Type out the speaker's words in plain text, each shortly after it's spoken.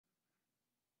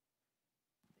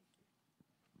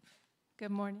Good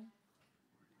morning.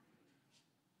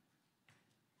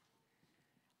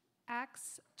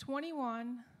 Acts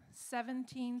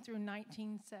 21:17 through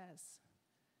 19 says,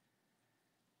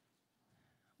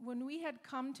 "When we had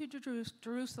come to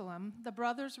Jerusalem, the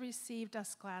brothers received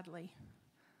us gladly.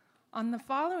 On the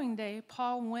following day,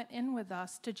 Paul went in with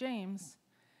us to James,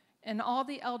 and all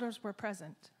the elders were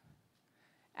present.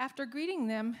 After greeting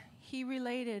them, he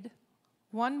related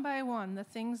one by one the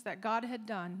things that God had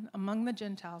done among the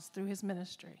Gentiles through his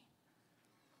ministry."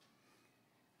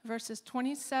 Verses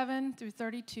 27 through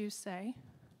 32 say,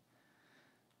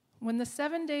 "When the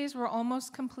 7 days were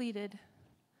almost completed,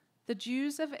 the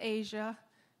Jews of Asia,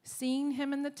 seeing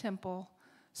him in the temple,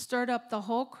 stirred up the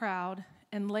whole crowd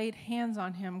and laid hands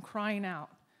on him, crying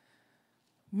out,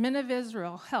 'Men of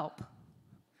Israel, help!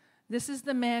 This is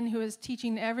the man who is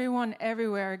teaching everyone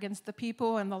everywhere against the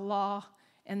people and the law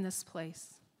in this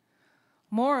place.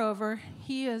 Moreover,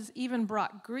 he has even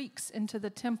brought Greeks into the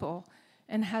temple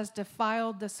and has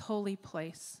defiled this holy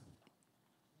place.'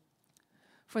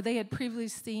 For they had previously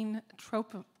seen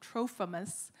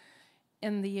Trophimus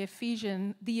and the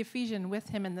Ephesian with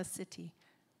him in the city,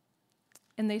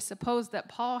 and they supposed that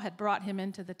Paul had brought him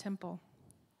into the temple.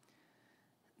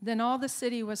 Then all the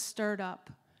city was stirred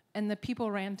up, and the people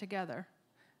ran together.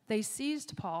 They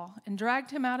seized Paul and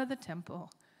dragged him out of the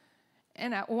temple,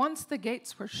 and at once the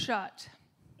gates were shut.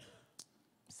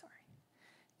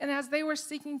 And as they were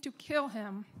seeking to kill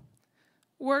him,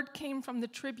 word came from the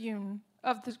tribune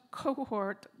of the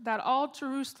cohort that all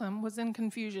Jerusalem was in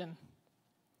confusion.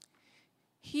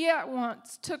 He at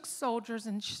once took soldiers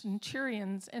and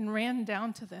centurions and ran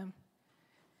down to them.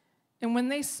 And when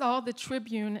they saw the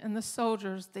tribune and the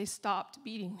soldiers, they stopped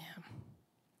beating him."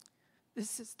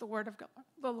 This is the word of God,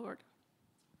 the Lord.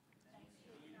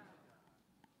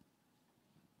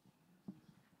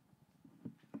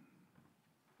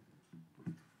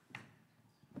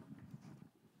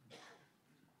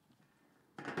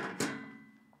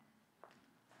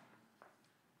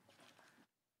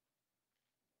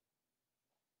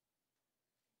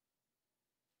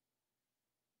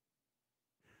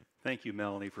 Thank you,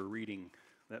 Melanie, for reading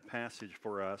that passage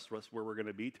for us. That's where we're going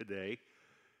to be today.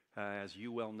 As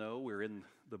you well know, we're in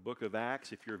the book of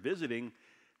Acts. If you're visiting,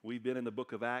 we've been in the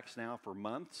book of Acts now for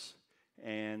months,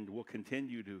 and we'll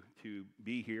continue to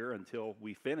be here until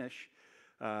we finish.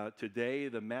 Today,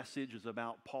 the message is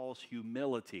about Paul's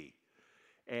humility.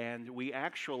 And we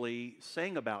actually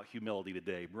sang about humility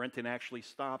today. Brenton actually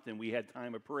stopped, and we had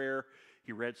time of prayer.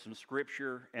 He read some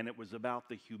scripture, and it was about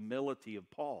the humility of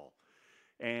Paul.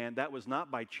 And that was not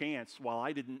by chance. While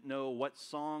I didn't know what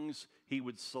songs he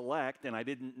would select, and I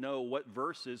didn't know what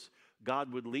verses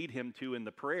God would lead him to in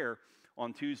the prayer,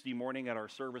 on Tuesday morning at our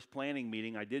service planning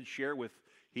meeting, I did share with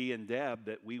he and Deb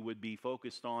that we would be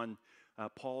focused on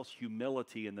Paul's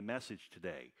humility in the message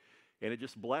today. And it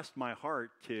just blessed my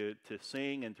heart to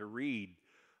sing and to read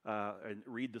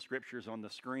the scriptures on the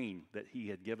screen that he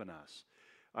had given us.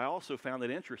 I also found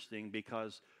it interesting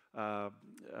because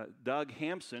Doug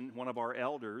Hampson, one of our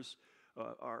elders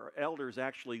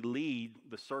actually lead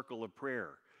the circle of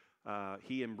prayer.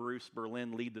 He and Bruce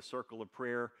Berlin lead the circle of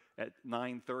prayer at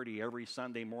 9:30 every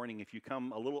Sunday morning. If you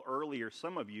come a little earlier,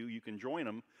 some of you can join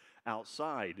them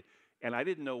outside. And I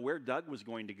didn't know where Doug was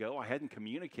going to go. I hadn't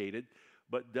communicated.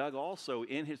 But Doug also,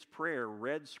 in his prayer,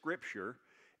 read scripture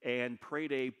and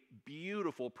prayed a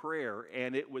beautiful prayer.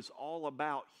 And it was all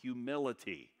about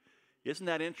humility. Isn't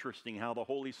that interesting how the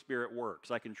Holy Spirit works?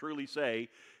 I can truly say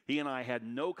he and I had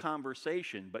no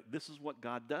conversation, but this is what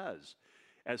God does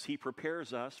as he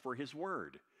prepares us for his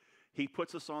word. He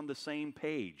puts us on the same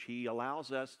page. He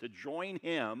allows us to join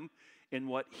him in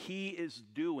what he is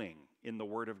doing in the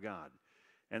word of God.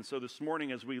 And so this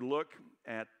morning as we look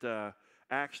at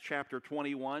Acts chapter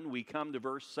 21, we come to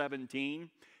verse 17,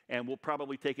 and we'll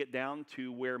probably take it down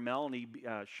to where Melanie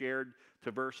shared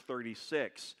to verse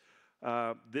 36.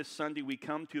 This Sunday we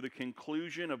come to the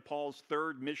conclusion of Paul's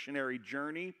third missionary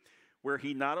journey, where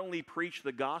he not only preached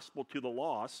the gospel to the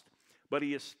lost, but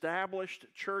he established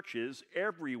churches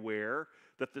everywhere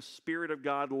that the Spirit of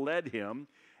God led him.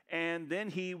 And then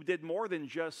he did more than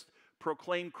just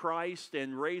proclaim Christ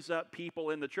and raise up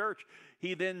people in the church.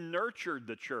 He then nurtured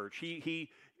the church.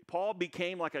 Paul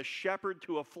became like a shepherd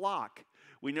to a flock.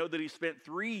 We know that he spent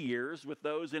 3 years with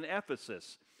those in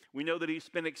Ephesus. We know that he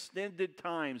spent extended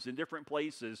times in different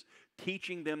places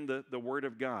teaching them the Word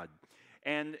of God.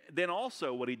 And then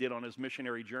also what he did on his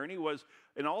missionary journey was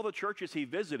in all the churches he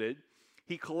visited,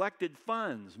 he collected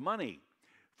funds, money,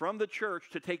 from the church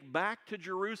to take back to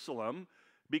Jerusalem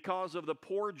because of the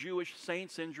poor Jewish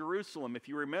saints in Jerusalem. If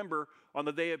you remember, on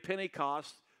the day of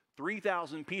Pentecost,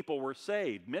 3,000 people were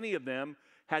saved. Many of them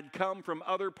had come from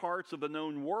other parts of the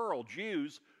known world,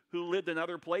 Jews who lived in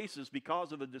other places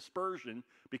because of the dispersion,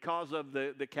 because of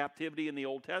the captivity in the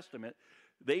Old Testament.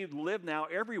 They live now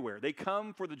everywhere. They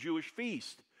come for the Jewish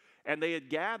feast. And they had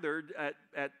gathered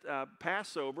at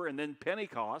Passover and then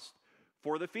Pentecost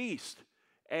for the feast.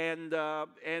 And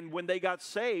when they got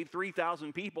saved,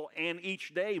 3,000 people, and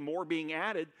each day more being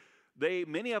added,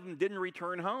 many of them didn't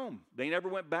return home. They never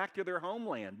went back to their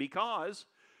homeland because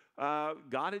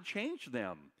God had changed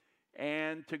them.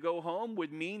 And to go home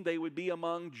would mean they would be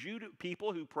among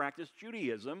people who practiced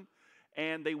Judaism,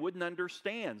 and they wouldn't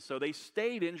understand. So they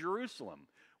stayed in Jerusalem.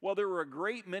 Well, there were a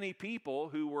great many people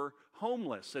who were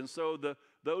homeless, and so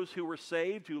those who were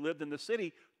saved, who lived in the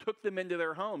city, took them into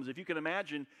their homes. If you can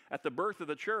imagine, at the birth of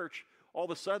the church, all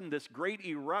of a sudden this great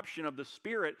eruption of the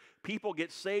Spirit, people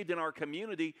get saved in our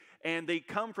community, and they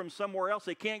come from somewhere else.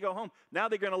 They can't go home. Now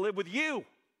they're going to live with you.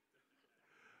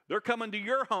 They're coming to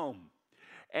your home,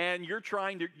 and you're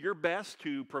trying your best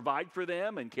to provide for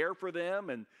them and care for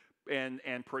them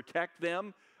and protect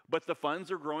them. But the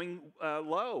funds are growing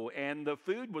low, and the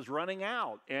food was running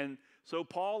out. And so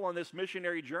Paul, on this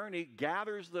missionary journey,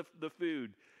 gathers the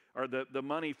food, or the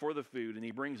money for the food, and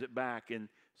he brings it back. And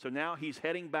so now he's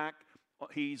heading back.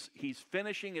 He's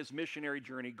finishing his missionary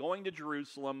journey, going to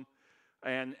Jerusalem,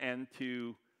 and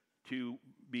to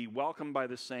be welcomed by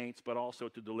the saints, but also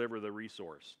to deliver the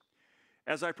resource.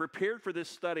 As I prepared for this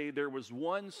study, there was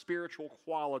one spiritual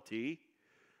quality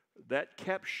that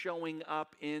kept showing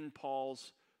up in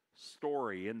Paul's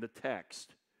story, in the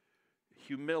text: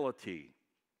 humility.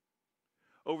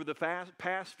 Over the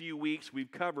past few weeks,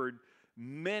 we've covered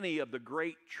many of the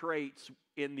great traits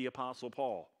in the Apostle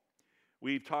Paul.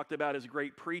 We've talked about his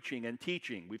great preaching and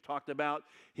teaching. We've talked about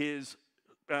his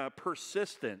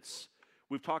persistence.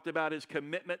 We've talked about his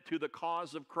commitment to the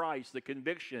cause of Christ, the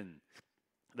conviction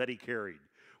that he carried.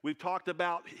 We've talked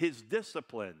about his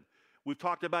discipline. We've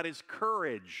talked about his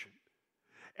courage.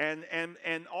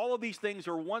 And all of these things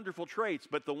are wonderful traits,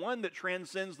 but the one that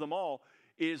transcends them all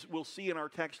is, we'll see in our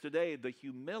text today, the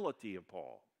humility of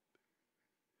Paul.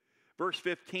 Verse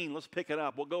 15, let's pick it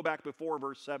up. We'll go back before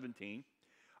verse 17.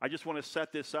 I just want to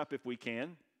set this up if we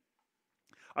can.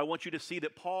 I want you to see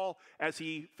that Paul, as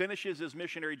he finishes his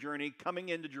missionary journey, coming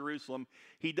into Jerusalem,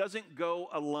 he doesn't go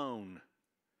alone.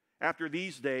 After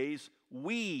these days,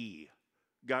 we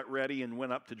got ready and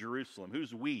went up to Jerusalem.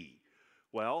 Who's we?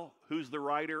 Well, who's the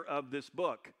writer of this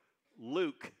book?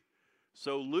 Luke.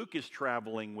 So Luke is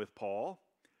traveling with Paul,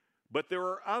 but there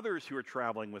are others who are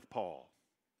traveling with Paul.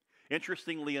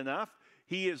 Interestingly enough,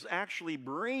 he is actually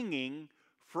bringing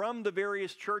from the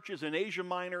various churches in Asia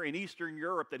Minor and Eastern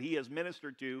Europe that he has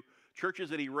ministered to, churches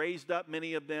that he raised up,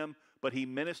 many of them, but he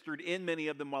ministered in many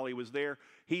of them while he was there.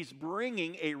 He's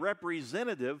bringing a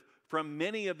representative from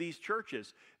many of these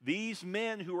churches. These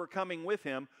men who are coming with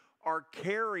him are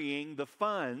carrying the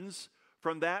funds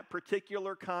from that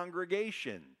particular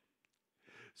congregation.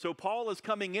 So Paul is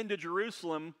coming into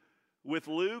Jerusalem with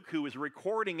Luke, who is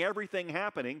recording everything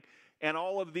happening, and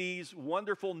all of these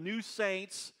wonderful new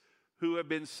saints who have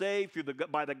been saved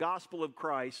by the gospel of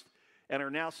Christ and are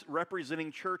now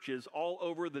representing churches all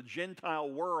over the Gentile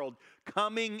world,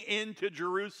 coming into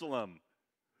Jerusalem,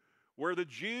 where the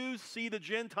Jews see the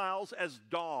Gentiles as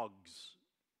dogs.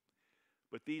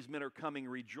 But these men are coming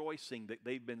rejoicing that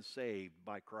they've been saved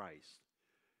by Christ.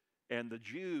 And the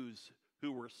Jews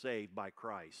who were saved by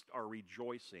Christ are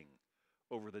rejoicing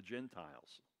over the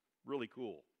Gentiles. Really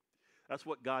cool. That's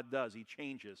what God does. He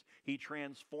changes. He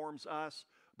transforms us,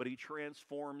 but he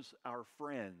transforms our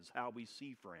friends, how we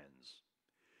see friends.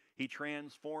 He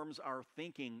transforms our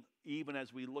thinking even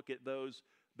as we look at those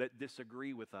that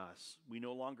disagree with us. We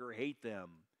no longer hate them.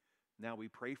 Now we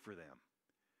pray for them.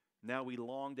 Now we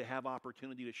long to have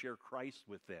opportunity to share Christ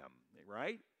with them,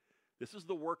 right? This is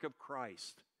the work of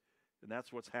Christ. And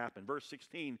that's what's happened. Verse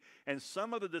 16, and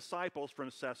some of the disciples from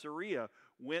Caesarea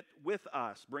went with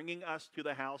us, bringing us to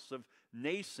the house of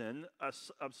Mnason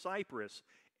of Cyprus,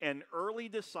 an early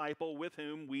disciple with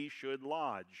whom we should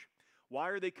lodge. Why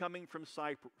are they coming from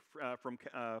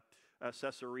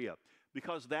Caesarea?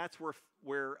 Because that's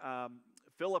where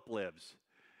Philip lives.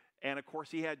 And of course,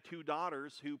 he had two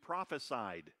daughters who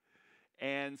prophesied.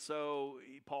 And so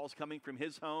Paul's coming from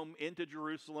his home into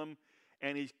Jerusalem,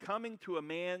 and he's coming to a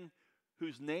man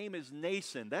whose name is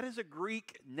Mnason. That is a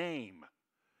Greek name.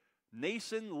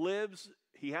 Mnason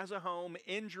he has a home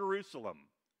in Jerusalem.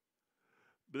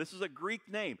 But this is a Greek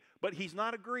name. But he's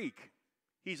not a Greek.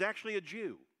 He's actually a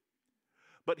Jew.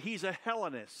 But he's a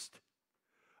Hellenist.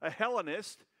 A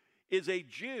Hellenist is a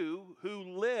Jew who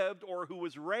lived or who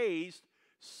was raised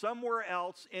somewhere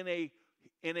else in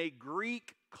a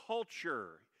Greek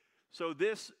culture. So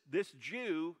this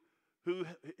Jew, who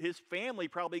his family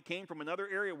probably came from another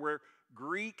area where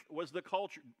Greek was the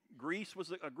culture, Greek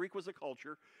was the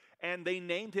culture, and they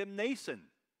named him Nason,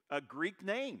 a Greek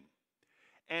name.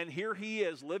 And here he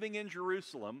is living in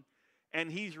Jerusalem,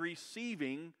 and he's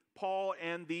receiving Paul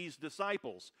and these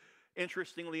disciples.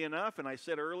 Interestingly enough, and I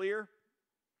said earlier,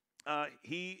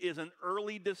 he is an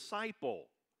early disciple,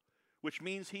 which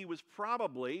means he was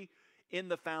probably in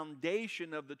the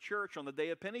foundation of the church on the day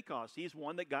of Pentecost. He's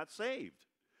one that got saved.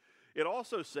 It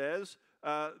also says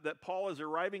that Paul is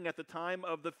arriving at the time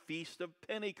of the Feast of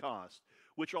Pentecost,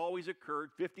 which always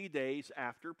occurred 50 days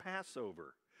after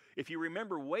Passover. If you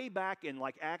remember way back in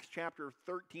like Acts chapter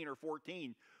 13 or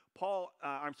 14,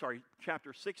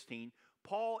 chapter 16,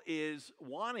 Paul is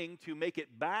wanting to make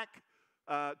it back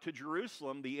to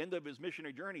Jerusalem, the end of his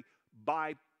missionary journey,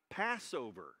 by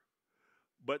Passover.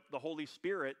 But the Holy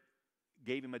Spirit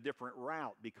gave him a different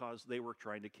route because they were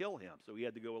trying to kill him. So he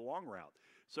had to go a long route.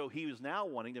 So he was now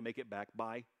wanting to make it back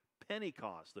by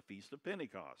Pentecost, the Feast of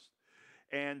Pentecost.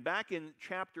 And back in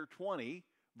chapter 20,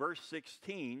 verse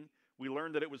 16, we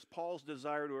learned that it was Paul's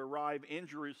desire to arrive in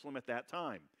Jerusalem at that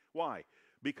time. Why?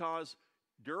 Because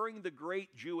during the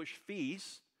great Jewish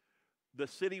feast, the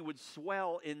city would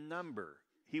swell in number.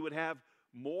 He would have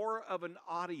more of an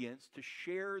audience to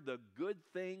share the good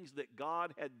things that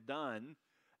God had done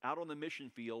out on the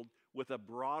mission field with a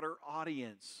broader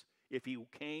audience if he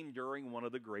came during one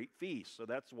of the great feasts. So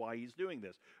that's why he's doing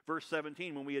this. Verse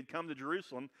 17, when we had come to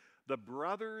Jerusalem, the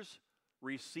brothers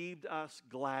received us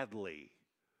gladly.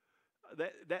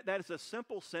 That is a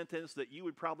simple sentence that you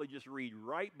would probably just read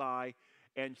right by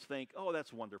and think, oh,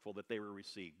 that's wonderful that they were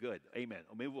received. Good. Amen.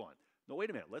 I'll move on. No, wait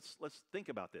a minute. Let's think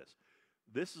about this.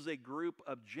 This is a group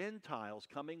of Gentiles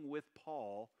coming with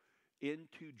Paul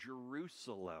into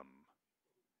Jerusalem.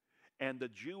 And the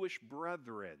Jewish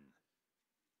brethren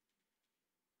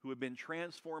who have been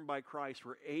transformed by Christ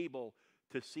were able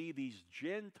to see these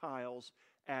Gentiles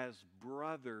as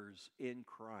brothers in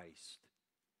Christ.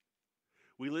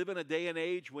 We live in a day and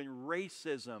age when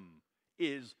racism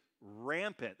is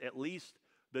rampant, at least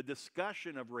the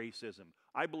discussion of racism.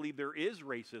 I believe there is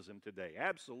racism today,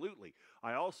 absolutely.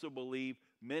 I also believe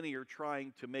many are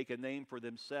trying to make a name for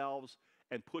themselves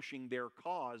and pushing their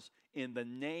cause in the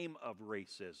name of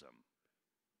racism.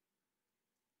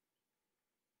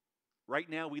 Right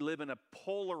now we live in a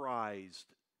polarized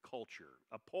culture,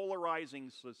 a polarizing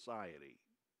society.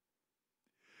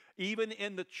 Even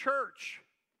in the church,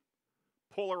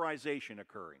 polarization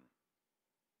occurring.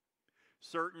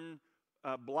 Certain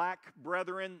black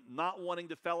brethren not wanting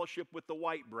to fellowship with the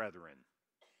white brethren.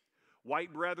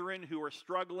 White brethren who are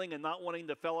struggling and not wanting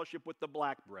to fellowship with the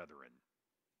black brethren.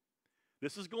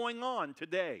 This is going on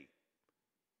today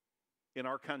in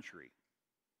our country.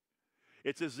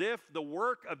 It's as if the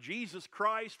work of Jesus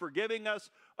Christ forgiving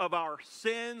us of our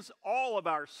sins, all of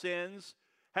our sins,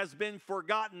 has been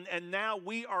forgotten, and now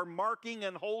we are marking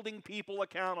and holding people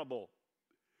accountable.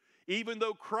 Even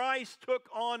though Christ took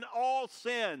on all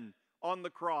sin on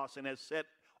the cross and has set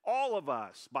all of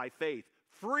us by faith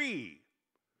free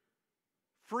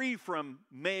from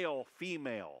male,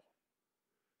 female,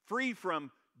 free from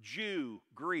Jew,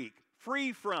 Greek,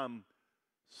 free from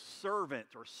servant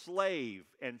or slave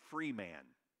and free man.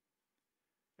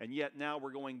 And yet now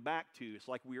we're going back to, it's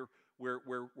like we're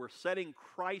setting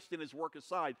Christ and his work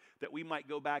aside that we might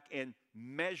go back and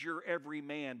measure every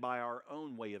man by our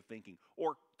own way of thinking,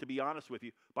 or to be honest with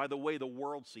you, by the way the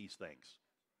world sees things.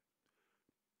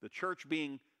 The church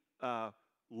being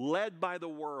led by the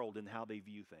world in how they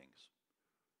view things.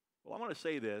 Well, I want to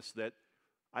say this, that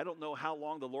I don't know how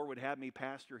long the Lord would have me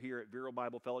pastor here at Vero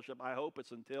Bible Fellowship. I hope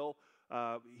it's until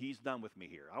he's done with me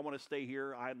here. I want to stay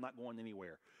here. I'm not going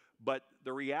anywhere. But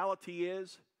the reality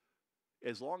is,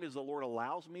 as long as the Lord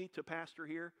allows me to pastor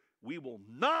here, we will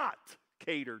not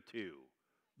cater to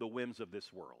the whims of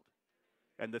this world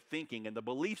and the thinking and the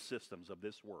belief systems of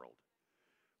this world.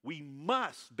 We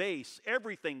must base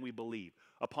everything we believe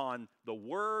upon the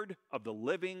word of the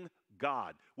living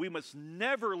God. We must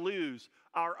never lose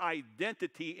our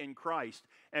identity in Christ.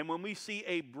 And when we see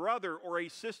a brother or a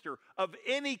sister of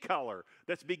any color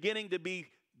that's beginning to be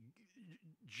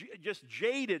just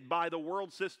jaded by the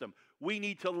world system, we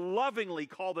need to lovingly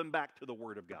call them back to the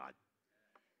Word of God.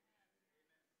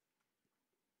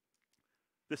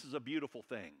 This is a beautiful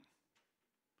thing.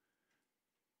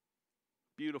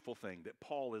 Beautiful thing that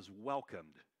Paul is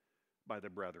welcomed by the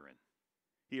brethren.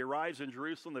 He arrives in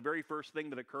Jerusalem. The very first thing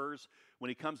that occurs when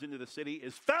he comes into the city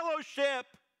is fellowship.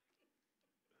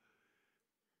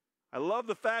 I love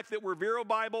the fact that we're Vero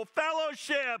Bible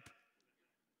Fellowship.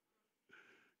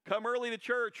 Come early to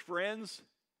church, friends.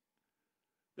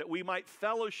 that we might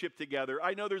fellowship together.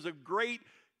 I know there's a great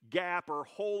gap or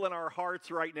hole in our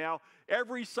hearts right now.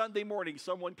 Every Sunday morning,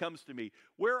 someone comes to me.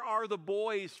 Where are the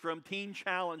boys from Teen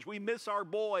Challenge? We miss our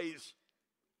boys.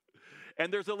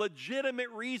 And there's a legitimate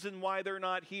reason why they're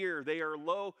not here. They are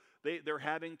low. They're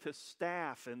having to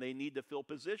staff, and they need to fill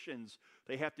positions.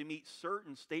 They have to meet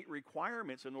certain state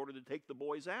requirements in order to take the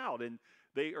boys out. And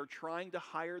they are trying to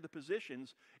hire the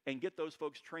positions and get those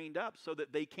folks trained up so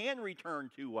that they can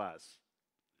return to us.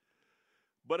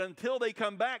 But until they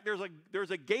come back,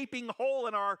 there's a gaping hole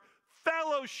in our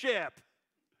fellowship.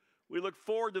 We look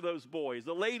forward to those boys.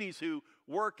 The ladies who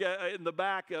work in the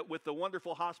back with the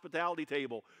wonderful hospitality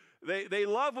table, they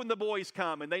love when the boys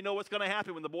come, and they know what's going to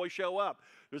happen when the boys show up.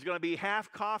 There's going to be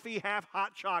half coffee, half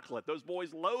hot chocolate. Those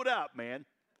boys load up, man.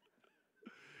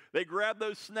 They grab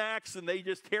those snacks, and they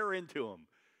just tear into them.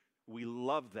 We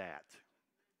love that.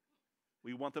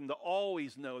 We want them to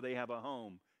always know they have a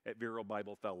home at Vero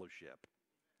Bible Fellowship.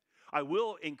 I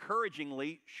will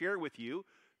encouragingly share with you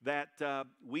that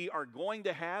we are going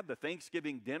to have the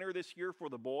Thanksgiving dinner this year for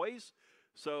the boys.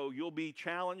 So you'll be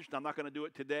challenged. I'm not going to do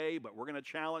it today, but we're going to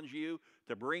challenge you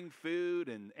to bring food.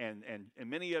 And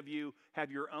many of you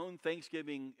have your own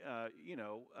Thanksgiving,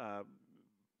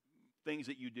 things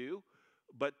that you do.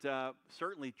 But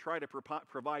certainly try to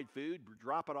provide food,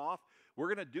 drop it off. We're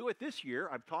going to do it this year.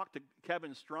 I've talked to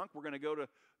Kevin Strunk. We're going to go to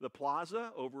the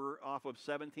plaza over off of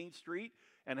 17th Street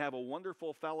and have a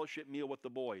wonderful fellowship meal with the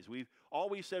boys. We've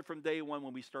always said from day one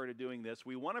when we started doing this,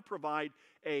 we want to provide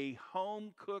a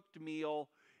home-cooked meal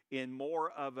in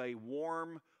more of a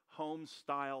warm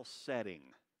home-style setting.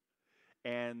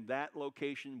 And that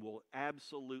location will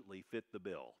absolutely fit the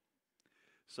bill.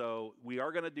 So we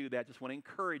are going to do that. Just want to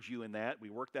encourage you in that.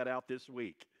 We worked that out this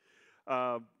week.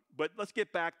 But let's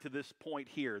get back to this point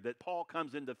here, that Paul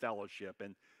comes into fellowship,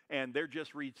 and they're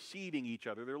just receiving each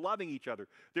other. They're loving each other.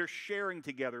 They're sharing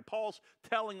together. Paul's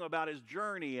telling them about his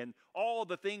journey and all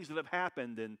the things that have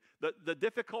happened and the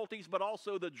difficulties, but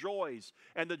also the joys.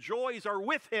 And the joys are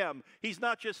with him. He's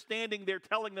not just standing there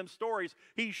telling them stories.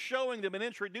 He's showing them and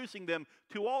introducing them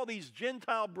to all these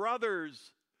Gentile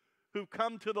brothers who've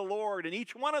come to the Lord. And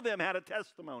each one of them had a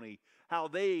testimony how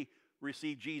they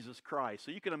received Jesus Christ.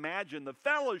 So you can imagine the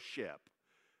fellowship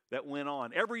that went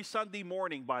on. Every Sunday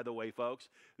morning, by the way, folks,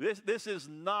 this is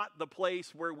not the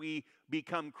place where we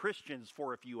become Christians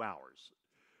for a few hours.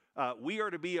 We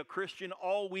are to be a Christian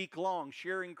all week long,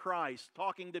 sharing Christ,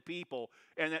 talking to people,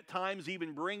 and at times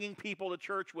even bringing people to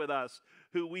church with us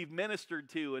who we've ministered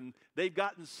to, and they've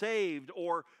gotten saved,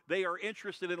 or they are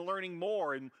interested in learning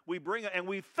more, and we bring and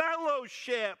we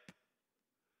fellowship.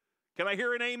 Can I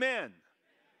hear an amen?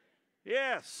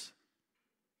 Yes.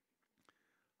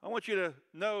 I want you to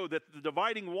know that the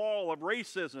dividing wall of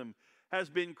racism has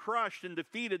been crushed and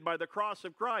defeated by the cross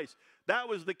of Christ. That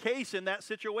was the case in that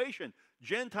situation.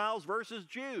 Gentiles versus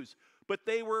Jews. But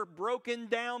they were broken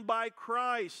down by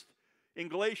Christ. In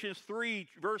Galatians 3,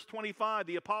 verse 25,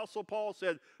 the Apostle Paul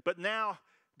said, "But now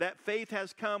that faith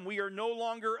has come, we are no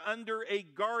longer under a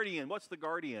guardian." What's the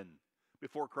guardian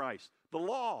before Christ? The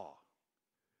law.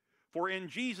 "For in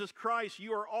Jesus Christ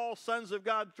you are all sons of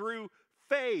God through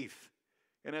faith.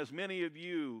 And as many of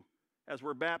you, as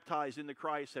were baptized into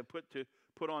Christ, have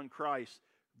put on Christ,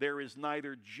 there is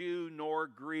neither Jew nor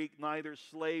Greek, neither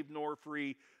slave nor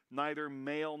free, neither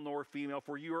male nor female,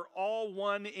 for you are all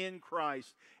one in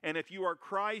Christ. And if you are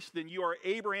Christ, then you are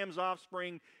Abraham's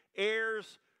offspring,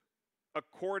 heirs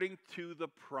according to the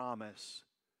promise."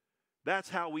 That's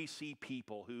how we see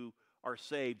people who are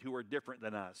saved, who are different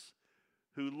than us,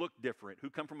 who look different,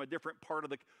 who come from a different part of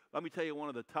the... Let me tell you, one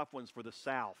of the tough ones for the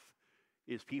South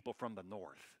is people from the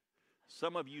North.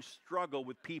 Some of you struggle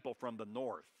with people from the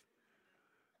North.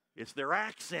 It's their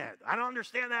accent. I don't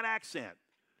understand that accent.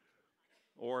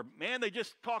 Or, man, they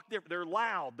just talk different. They're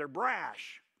loud. They're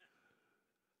brash.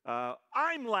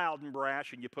 I'm loud and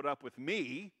brash, and you put up with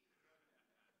me.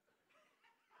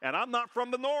 And I'm not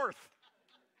from the North.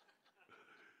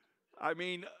 I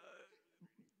mean,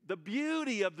 the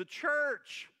beauty of the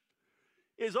church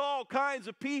is all kinds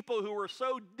of people who are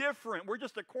so different. We're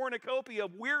just a cornucopia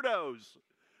of weirdos.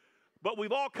 But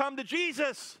we've all come to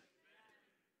Jesus.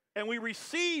 And we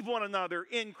receive one another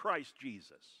in Christ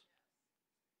Jesus.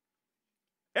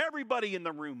 Everybody in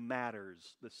the room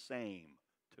matters the same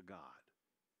to God.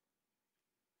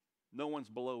 No one's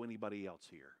below anybody else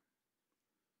here.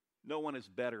 No one is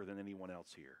better than anyone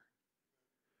else here.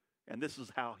 And this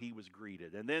is how he was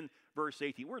greeted. And then verse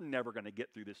 18, we're never going to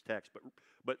get through this text,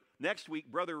 but next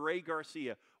week, Brother Ray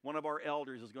Garcia, one of our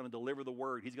elders, is going to deliver the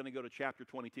word. He's going to go to chapter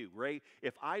 22. Ray,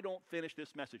 if I don't finish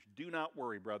this message, do not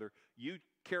worry, brother. You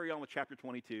carry on with chapter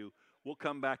 22. We'll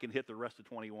come back and hit the rest of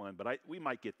 21, but we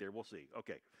might get there. We'll see.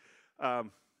 Okay.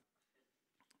 On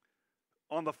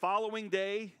the following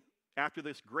day, after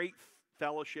this great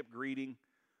fellowship greeting,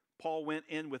 Paul went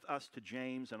in with us to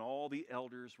James, and all the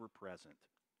elders were present.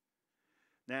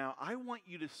 Now, I want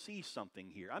you to see something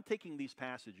here. I'm taking these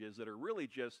passages that are really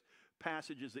just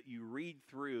passages that you read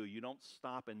through. You don't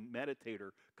stop and meditate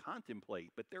or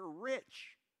contemplate, but they're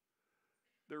rich.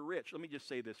 They're rich. Let me just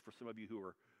say this for some of you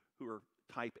who are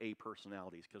type A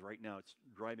personalities, because right now it's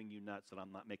driving you nuts that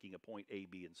I'm not making a point A,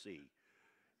 B, and C.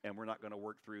 And we're not going to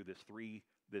work through three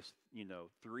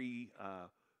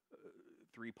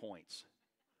points.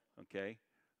 Okay?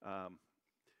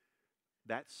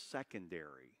 That's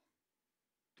secondary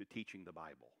to teaching the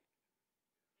Bible.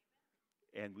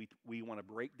 And we want to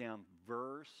break down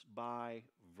verse by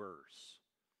verse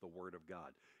the Word of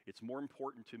God. It's more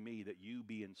important to me that you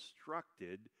be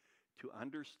instructed to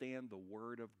understand the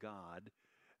Word of God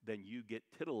than you get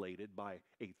titillated by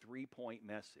a 3-point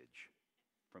message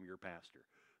from your pastor.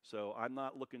 So I'm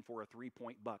not looking for a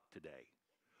 3-point buck today.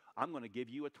 I'm going to give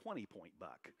you a 20-point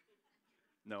buck.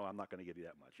 No, I'm not going to give you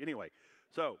that much. Anyway,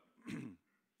 so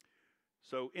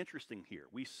interesting here.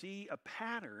 We see a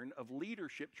pattern of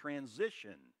leadership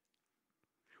transition.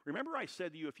 Remember I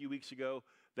said to you a few weeks ago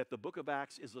that the book of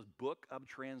Acts is a book of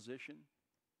transition?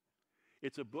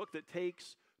 It's a book that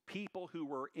takes people who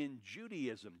were in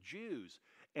Judaism, Jews,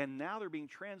 and now they're being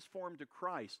transformed to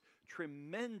Christ.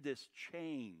 Tremendous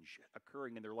change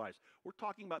occurring in their lives. We're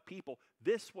talking about people,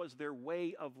 this was their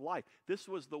way of life. This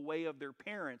was the way of their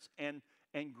parents and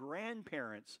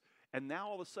grandparents. And now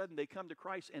all of a sudden they come to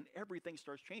Christ and everything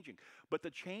starts changing. But the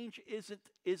change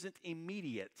isn't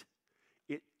immediate.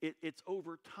 It's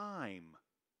over time.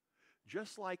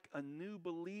 Just like a new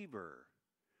believer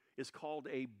is called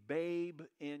a babe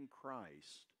in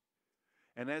Christ.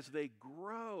 And as they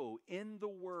grow in the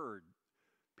Word,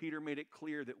 Peter made it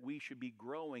clear that we should be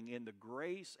growing in the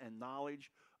grace and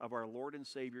knowledge of our Lord and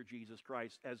Savior Jesus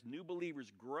Christ. As new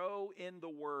believers grow in the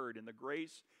Word, in the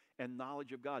grace and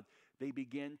knowledge of God, they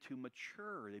begin to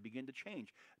mature, they begin to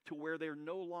change to where they're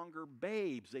no longer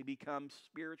babes. They become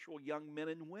spiritual young men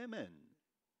and women.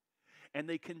 And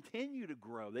they continue to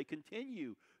grow. They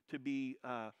continue to be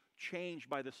changed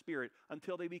by the Spirit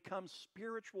until they become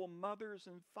spiritual mothers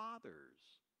and fathers.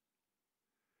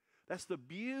 That's the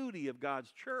beauty of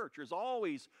God's church. There's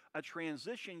always a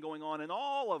transition going on in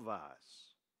all of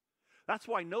us. That's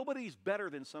why nobody's better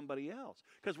than somebody else,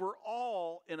 because we're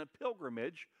all in a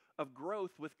pilgrimage of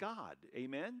growth with God.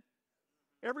 Amen?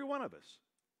 Every one of us.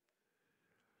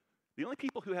 The only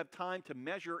people who have time to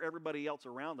measure everybody else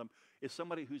around them is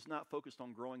somebody who's not focused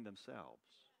on growing themselves.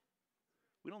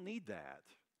 We don't need that.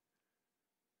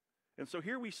 And so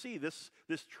here we see this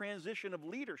transition of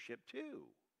leadership too.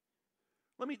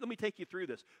 Let me take you through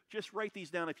this. Just write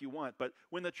these down if you want. But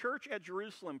when the church at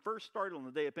Jerusalem first started on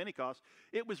the day of Pentecost,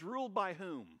 it was ruled by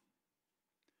whom?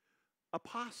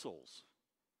 Apostles.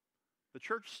 The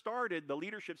church started, the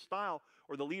leadership style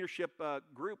or the leadership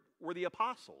group were the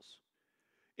apostles.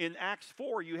 In Acts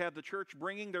 4, you have the church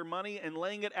bringing their money and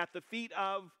laying it at the feet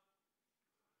of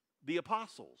the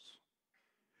apostles.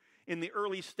 In the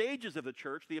early stages of the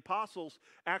church, the apostles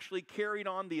actually carried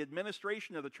on the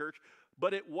administration of the church,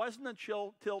 but it wasn't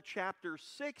until chapter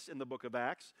 6 in the book of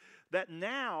Acts that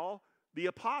now the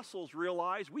apostles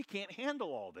realized we can't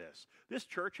handle all this. This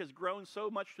church has grown so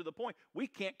much to the point we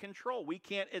can't control, we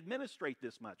can't administrate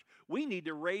this much. We need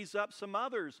to raise up some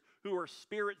others who are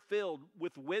spirit-filled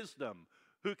with wisdom,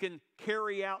 who can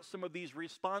carry out some of these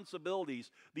responsibilities,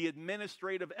 the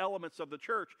administrative elements of the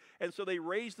church. And so they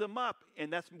raised them up,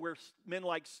 and that's where men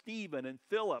like Stephen and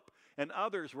Philip and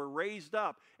others were raised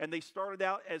up. And they started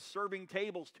out as serving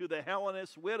tables to the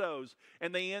Hellenist widows,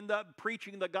 and they end up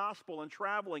preaching the gospel and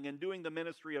traveling and doing the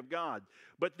ministry of God.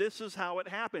 But this is how it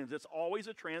happens. It's always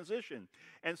a transition.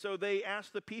 And so they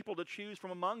asked the people to choose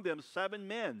from among them 7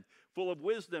 men full of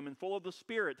wisdom and full of the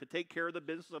Spirit to take care of the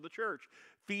business of the church,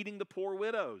 feeding the poor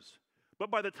widows. But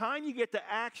by the time you get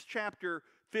to Acts chapter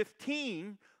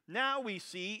 15, now we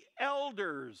see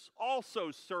elders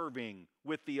also serving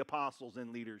with the apostles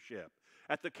in leadership.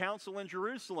 At the council in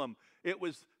Jerusalem, it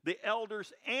was the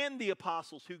elders and the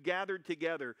apostles who gathered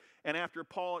together. And after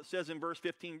Paul, it says in verse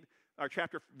 15, or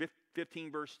chapter 15,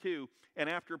 verse 2, and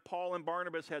after Paul and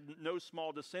Barnabas had no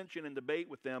small dissension and debate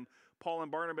with them, Paul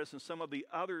and Barnabas and some of the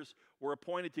others were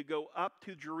appointed to go up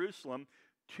to Jerusalem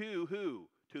to who?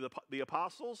 To the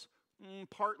apostles?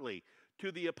 Partly.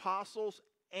 To the apostles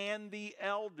and the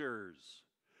elders.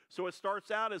 So it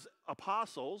starts out as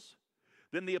apostles.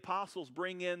 Then the apostles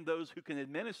bring in those who can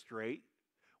administrate,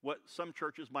 what some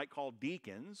churches might call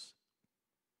deacons.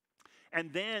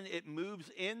 And then it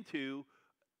moves into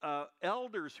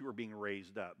elders who are being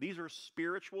raised up. These are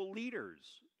spiritual leaders.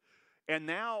 And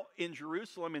now in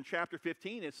Jerusalem in chapter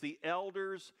 15, it's the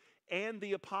elders and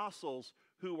the apostles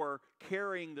who are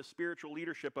carrying the spiritual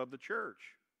leadership of the church.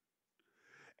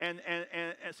 And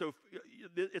so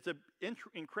it's an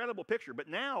incredible picture. But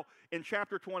now in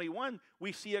chapter 21,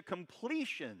 we see a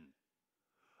completion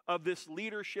of this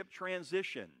leadership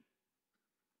transition.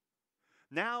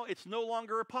 Now it's no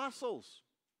longer apostles.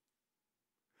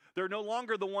 They're no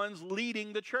longer the ones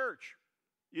leading the church.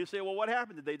 You say, well, what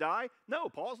happened? Did they die? No,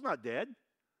 Paul's not dead.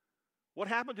 What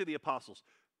happened to the apostles?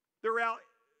 They're out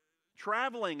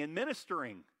traveling and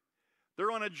ministering.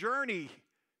 They're on a journey,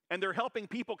 and they're helping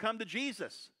people come to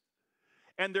Jesus.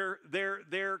 And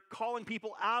they're calling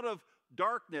people out of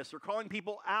darkness. They're calling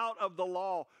people out of the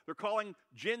law. They're calling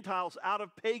Gentiles out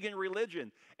of pagan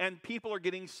religion. And people are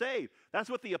getting saved. That's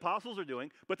what the apostles are doing,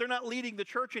 but they're not leading the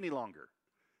church any longer.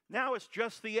 Now it's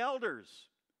just the elders.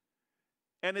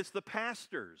 And it's the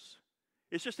pastors.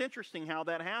 It's just interesting how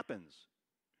that happens.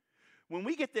 When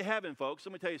we get to heaven, folks,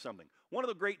 let me tell you something. One of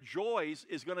the great joys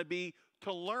is going to be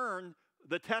to learn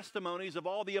the testimonies of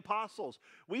all the apostles.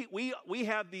 We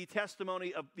have the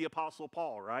testimony of the Apostle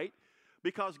Paul, right?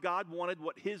 Because God wanted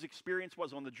what his experience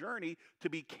was on the journey to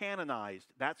be canonized.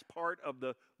 That's part of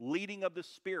the leading of the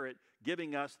Spirit,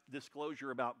 giving us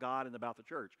disclosure about God and about the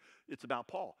church. It's about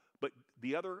Paul. But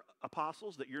the other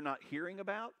apostles that you're not hearing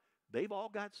about, they've all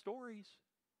got stories.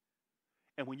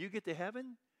 And when you get to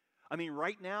heaven, I mean,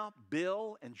 right now,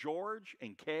 Bill and George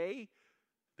and Kay,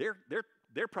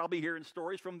 they're probably hearing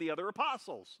stories from the other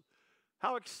apostles.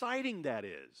 How exciting that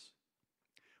is.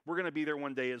 We're going to be there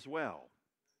one day as well.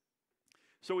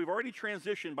 So we've already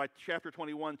transitioned by chapter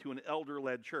 21 to an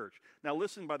elder-led church. Now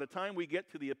listen, by the time we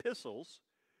get to the epistles,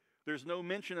 there's no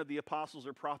mention of the apostles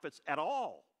or prophets at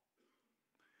all.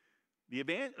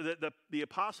 The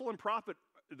apostle and prophet,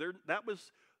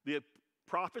 the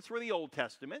prophets were the Old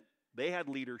Testament. They had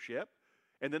leadership.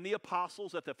 And then the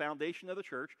apostles at the foundation of the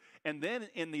church. And then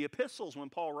in the epistles, when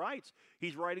Paul writes,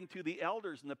 he's writing to the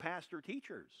elders and the pastor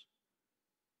teachers.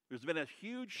 There's been a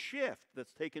huge shift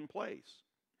that's taken place.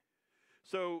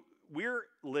 So we're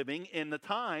living in the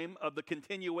time of the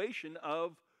continuation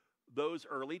of those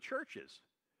early churches.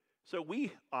 So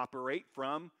we operate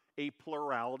from a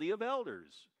plurality of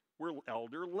elders. We're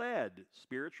elder-led,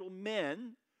 spiritual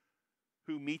men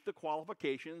who meet the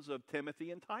qualifications of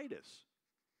Timothy and Titus.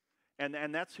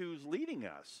 And that's who's leading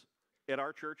us at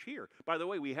our church here. By the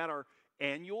way, we had our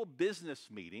annual business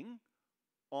meeting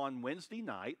on Wednesday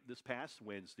night, this past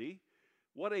Wednesday.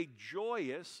 What a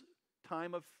joyous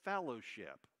time of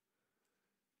fellowship.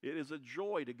 It is a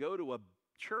joy to go to a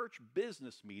church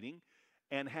business meeting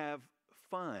and have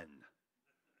fun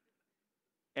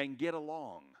and get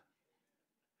along.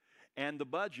 And the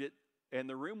budget, and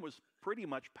the room was pretty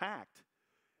much packed,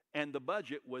 and the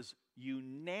budget was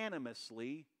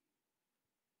unanimously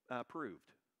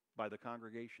approved by the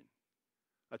congregation.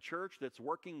 A church that's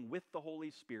working with the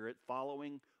Holy Spirit,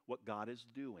 following what God is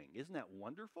doing. Isn't that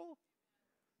wonderful?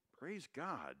 Praise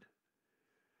God.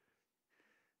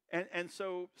 And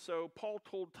so Paul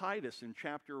told Titus in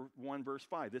chapter 1, verse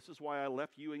 5, this is why I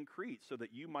left you in Crete, so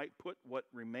that you might put what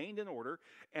remained in order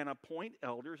and appoint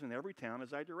elders in every town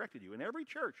as I directed you. In every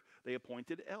church, they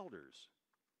appointed elders.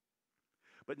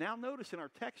 But now notice in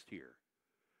our text here,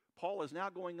 Paul is now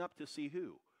going up to see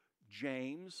who?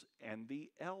 James and the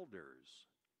elders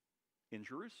in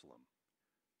Jerusalem.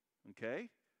 Okay?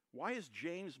 Why is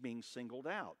James being singled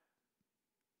out?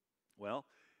 Well,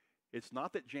 it's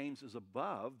not that James is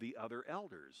above the other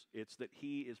elders. It's that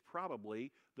he is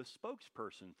probably the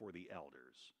spokesperson for the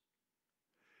elders.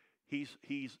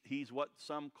 He's what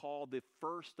some call the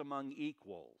first among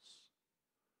equals.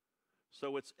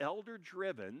 So it's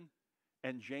elder-driven,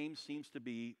 and James seems to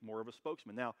be more of a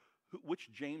spokesman. Now,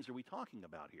 which James are we talking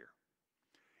about here?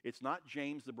 It's not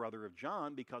James, the brother of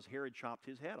John, because Herod chopped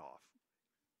his head off.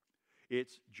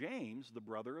 It's James, the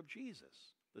brother of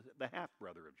Jesus, the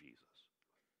half-brother of Jesus.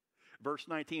 Verse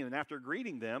 19, and after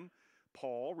greeting them,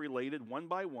 Paul related one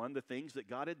by one the things that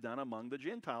God had done among the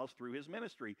Gentiles through his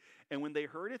ministry. And when they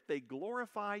heard it, they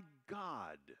glorified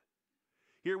God.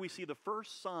 Here we see the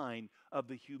first sign of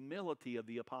the humility of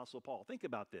the Apostle Paul. Think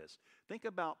about this. Think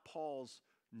about Paul's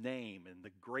name and the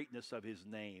greatness of his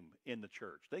name in the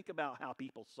church. Think about how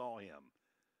people saw him.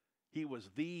 He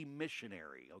was the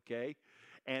missionary, okay?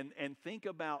 and think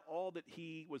about all that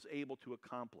he was able to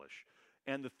accomplish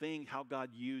and how God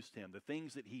used him, the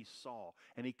things that he saw.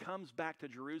 And he comes back to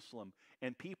Jerusalem,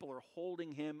 and people are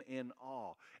holding him in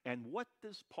awe. And what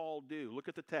does Paul do? Look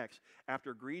at the text.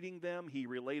 After greeting them, he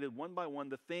related one by one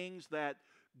the things that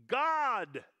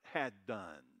God had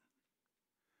done.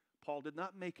 Paul did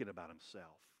not make it about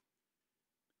himself.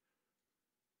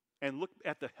 And look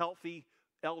at the healthy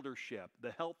eldership,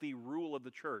 the healthy rule of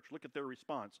the church. Look at their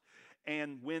response.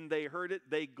 And when they heard it,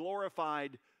 they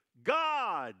glorified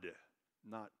God,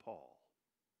 not Paul.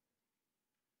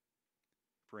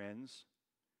 Friends,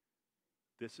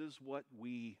 this is what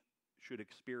we should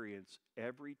experience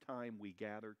every time we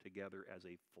gather together as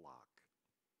a flock.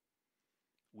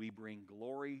 We bring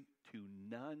glory to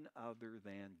none other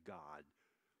than God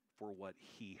for what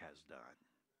he has done.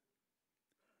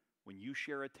 When you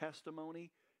share a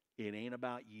testimony, it ain't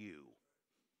about you.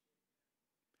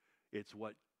 It's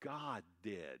what God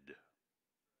did.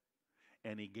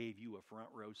 And he gave you a front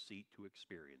row seat to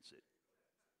experience it.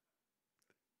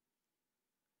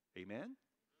 Amen?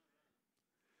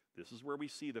 This is where we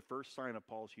see the first sign of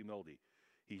Paul's humility.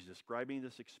 He's describing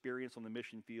this experience on the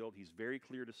mission field. He's very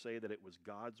clear to say that it was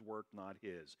God's work, not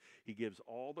his. He gives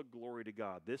all the glory to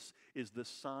God. This is the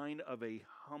sign of a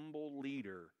humble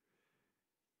leader.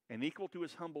 And equal to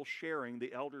his humble sharing,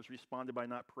 the elders responded by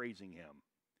not praising him.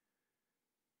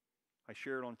 I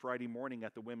shared on Friday morning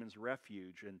at the Women's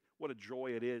Refuge, and what a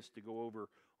joy it is to go over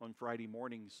on Friday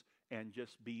mornings and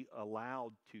just be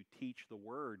allowed to teach the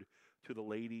word to the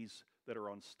ladies that are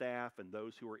on staff and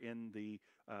those who are in the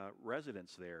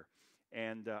residence there.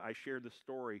 And I shared the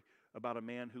story about a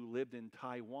man who lived in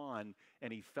Taiwan,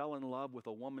 and he fell in love with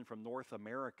a woman from North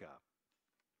America.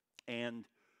 And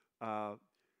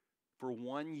for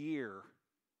 1 year,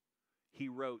 he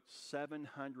wrote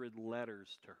 700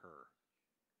 letters to her.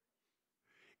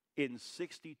 In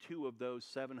 62 of those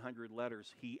 700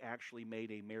 letters, he actually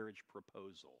made a marriage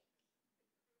proposal.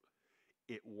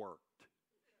 It worked.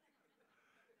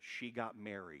 She got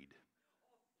married,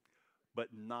 but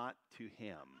not to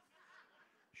him.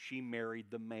 She married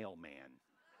the mailman.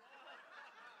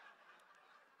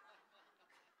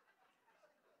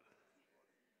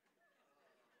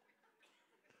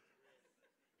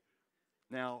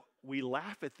 Now, we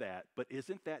laugh at that, but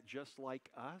isn't that just like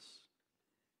us?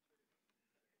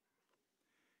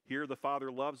 Here, the Father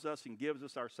loves us and gives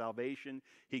us our salvation.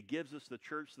 He gives us the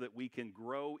church so that we can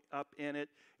grow up in it,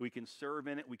 we can serve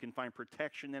in it, we can find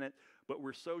protection in it. But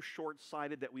we're so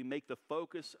short-sighted that we make the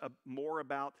focus more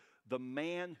about the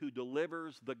man who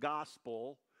delivers the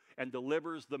gospel and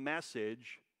delivers the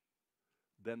message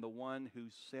than the one who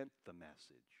sent the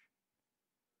message.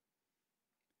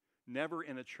 Never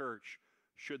in a church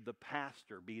should the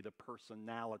pastor be the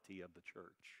personality of the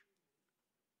church.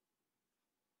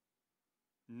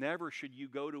 Never should you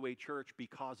go to a church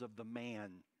because of the man.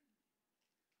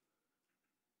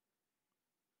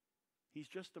 He's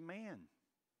just a man.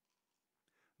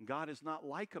 God is not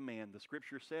like a man, the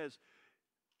scripture says.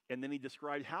 And then he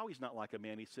described how he's not like a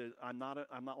man. He said, I'm not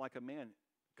like a man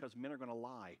because men are going to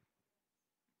lie.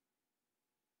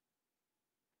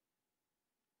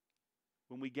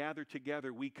 When we gather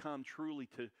together, we come truly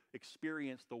to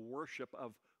experience the worship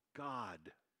of God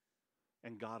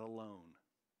and God alone.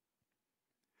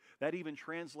 That even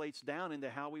translates down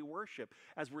into how we worship.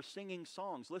 As we're singing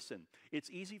songs, listen, it's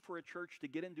easy for a church to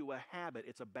get into a habit.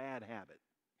 It's a bad habit.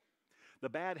 The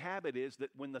bad habit is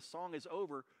that when the song is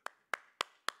over,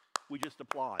 we just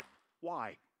applaud.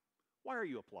 Why? Why are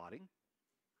you applauding?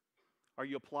 Are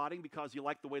you applauding because you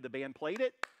like the way the band played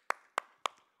it?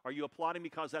 Are you applauding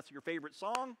because that's your favorite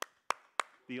song?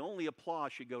 The only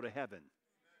applause should go to heaven.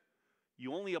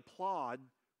 You only applaud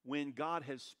when God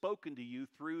has spoken to you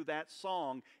through that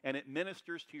song and it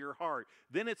ministers to your heart.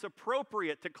 Then it's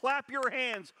appropriate to clap your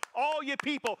hands, all you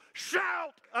people,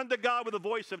 shout unto God with a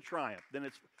voice of triumph. Then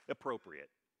it's appropriate.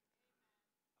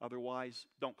 Otherwise,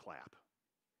 don't clap.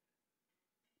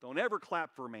 Don't ever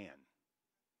clap for man.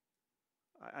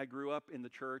 I grew up in the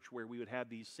church where we would have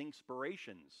these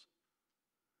singspirations,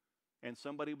 and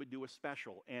somebody would do a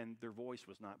special, and their voice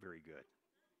was not very good.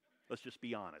 Let's just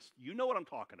be honest. You know what I'm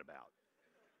talking about.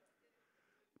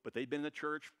 But they'd been in the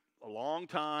church a long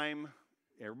time.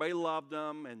 Everybody loved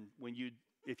them. And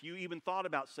if you even thought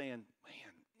about saying,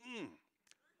 man,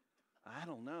 I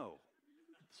don't know,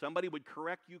 somebody would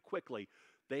correct you quickly.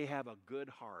 They have a good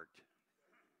heart.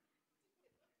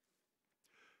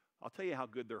 I'll tell you how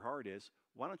good their heart is.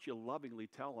 Why don't you lovingly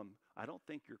tell them, I don't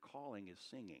think your calling is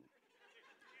singing.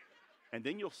 And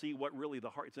then you'll see what really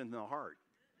it's in the heart.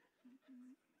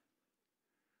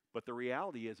 But the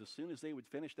reality is, as soon as they would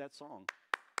finish that song,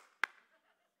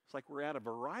 It's like we're at a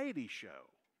variety show.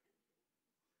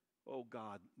 Oh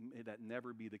God, may that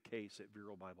never be the case at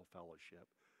Vero Bible Fellowship,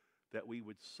 that we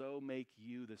would so make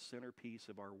you the centerpiece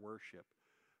of our worship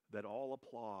that all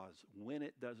applause, when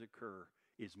it does occur,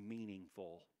 is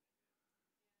meaningful.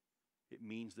 It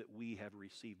means that we have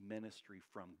received ministry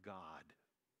from God.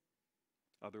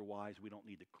 Otherwise, we don't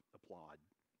need to applaud.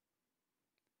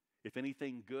 If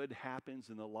anything good happens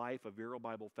in the life of Vero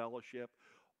Bible Fellowship,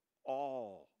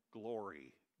 all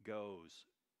glory goes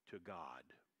to God.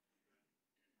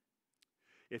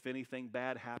 If anything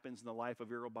bad happens in the life of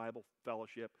Vero Bible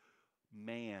Fellowship,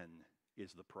 man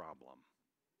is the problem.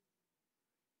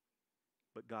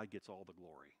 But God gets all the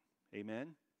glory.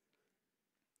 Amen?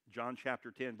 John chapter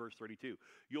 10, verse 32.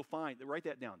 You'll find, write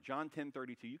that down, John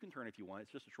 10:32. You can turn if you want.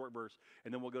 It's just a short verse,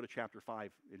 and then we'll go to chapter 5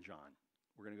 in John.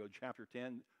 We're going to go to chapter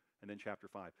 10 and then chapter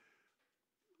 5.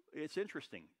 It's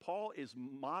interesting. Paul is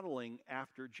modeling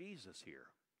after Jesus here.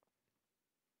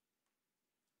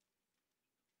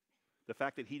 The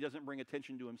fact that he doesn't bring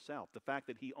attention to himself. The fact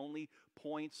that he only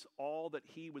points all that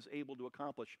he was able to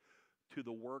accomplish to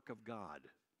the work of God.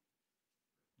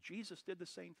 Jesus did the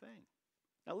same thing.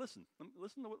 Now listen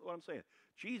to what I'm saying.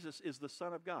 Jesus is the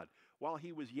Son of God. While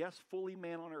he was, yes, fully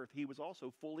man on earth, he was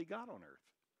also fully God on earth.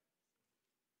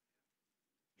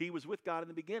 He was with God in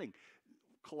the beginning.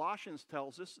 Colossians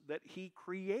tells us that he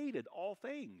created all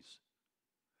things.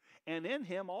 And in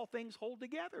him, all things hold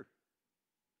together.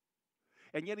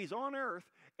 And yet he's on earth,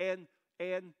 and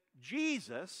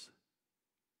Jesus,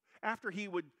 after he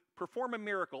would perform a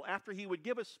miracle, after he would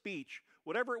give a speech,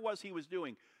 whatever it was he was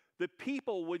doing, the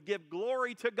people would give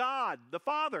glory to God, the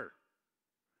Father.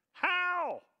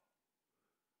 How?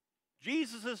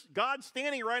 Jesus is God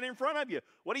standing right in front of you.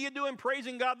 What are you doing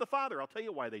praising God the Father? I'll tell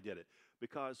you why they did it.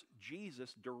 Because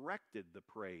Jesus directed the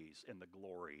praise and the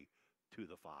glory to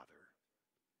the Father.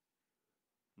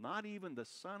 Not even the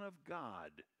Son of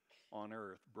God on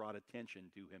earth brought attention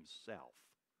to himself.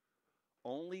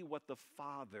 Only what the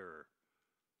Father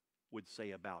would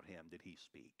say about him did he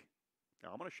speak. Now,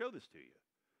 I'm going to show this to you.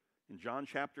 In John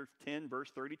chapter 10, verse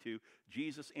 32,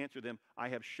 Jesus answered them, I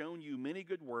have shown you many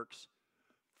good works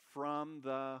from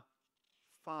the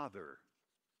Father.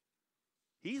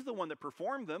 He's the one that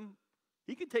performed them.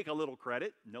 He can take a little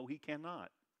credit. No, he cannot.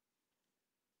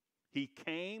 He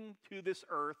came to this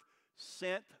earth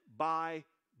sent by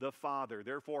the Father.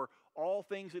 Therefore, all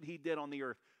things that he did on the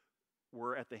earth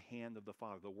were at the hand of the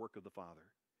Father, the work of the Father.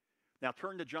 Now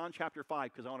turn to John chapter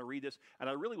 5 because I want to read this, and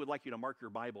I really would like you to mark your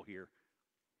Bible here.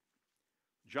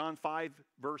 John 5,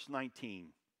 verse 19.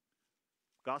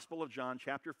 Gospel of John,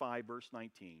 chapter 5, verse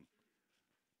 19.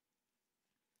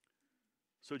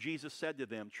 So Jesus said to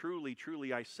them, truly,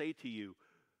 truly, I say to you,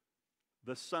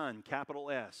 the Son, capital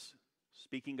S,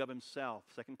 speaking of himself,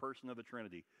 second person of the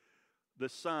Trinity, the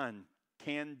Son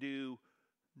can do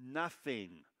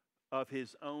nothing of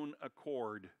his own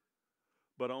accord,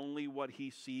 but only what he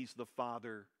sees the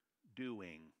Father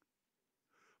doing.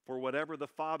 For whatever the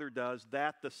Father does,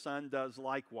 that the Son does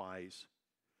likewise.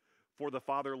 For the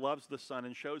Father loves the Son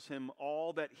and shows him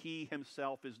all that he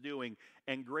himself is doing,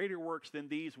 and greater works than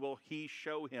these will he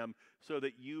show him, so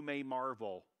that you may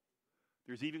marvel.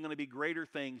 There's even going to be greater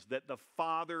things that the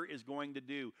Father is going to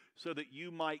do, so that you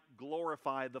might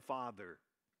glorify the Father.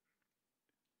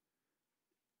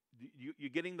 You're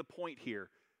getting the point here.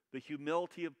 The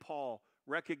humility of Paul,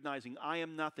 recognizing I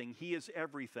am nothing, he is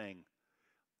everything.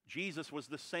 Jesus was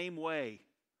the same way.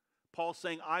 Paul's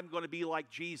saying, I'm going to be like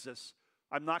Jesus.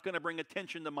 I'm not going to bring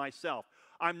attention to myself.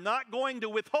 I'm not going to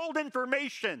withhold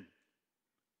information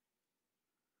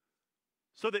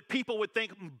so that people would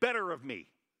think better of me.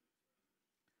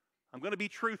 I'm going to be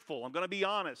truthful. I'm going to be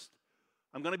honest.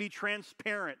 I'm going to be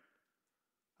transparent.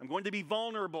 I'm going to be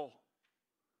vulnerable.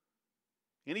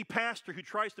 Any pastor who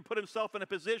tries to put himself in a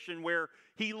position where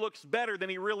he looks better than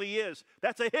he really is,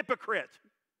 that's a hypocrite.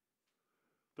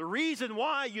 The reason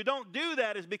why you don't do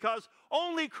that is because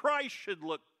only Christ should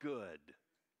look good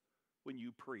when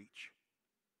you preach.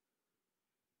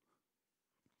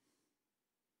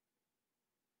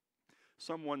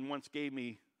 Someone once gave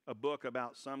me a book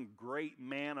about some great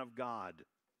man of God.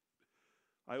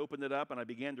 I opened it up and I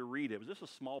began to read it. It was just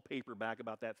a small paperback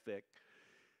about that thick.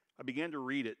 I began to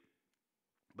read it.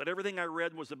 But everything I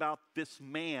read was about this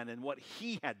man and what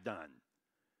he had done.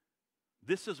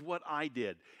 This is what I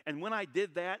did. And when I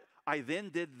did that, I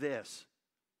then did this.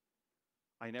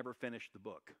 I never finished the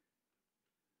book.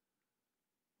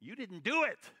 You didn't do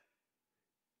it.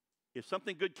 If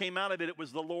something good came out of it, it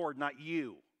was the Lord, not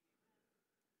you.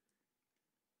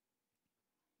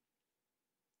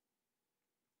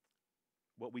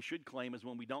 What we should claim is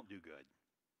when we don't do good.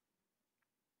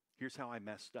 Here's how I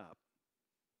messed up.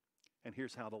 And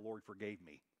here's how the Lord forgave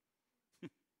me.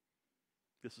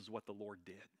 This is what the Lord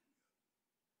did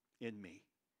in me.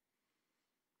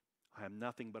 I am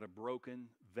nothing but a broken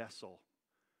vessel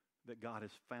that God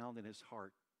has found in his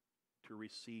heart to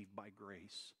receive by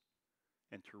grace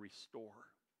and to restore.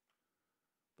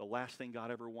 The last thing God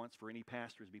ever wants for any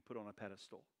pastor is to be put on a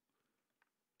pedestal.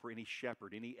 For any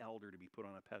shepherd, any elder to be put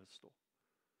on a pedestal.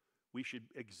 We should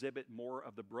exhibit more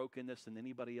of the brokenness than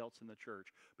anybody else in the church,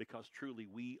 because truly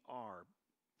we are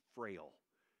frail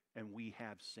and we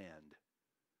have sinned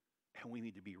and we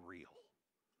need to be real.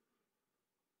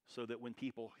 So that when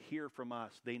people hear from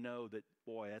us, they know that,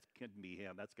 boy, that couldn't be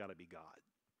him. That's got to be God.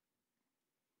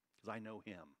 Because I know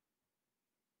him.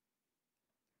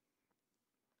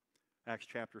 Acts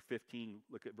chapter 15,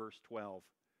 look at verse 12.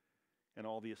 And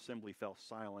all the assembly fell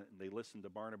silent, and they listened to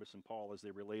Barnabas and Paul as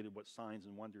they related what signs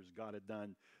and wonders God had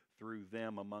done through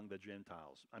them among the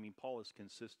Gentiles. I mean, Paul is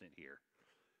consistent here.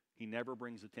 He never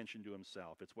brings attention to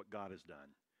himself. It's what God has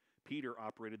done. Peter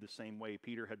operated the same way.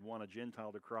 Peter had won a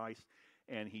Gentile to Christ,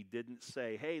 and he didn't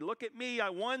say, hey, look at me,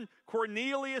 I won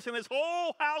Cornelius and his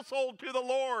whole household to the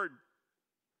Lord.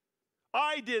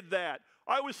 I did that.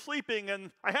 I was sleeping,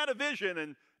 and I had a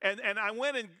vision, and I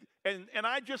went and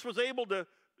I just was able to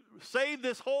save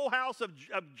this whole house of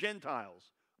Gentiles,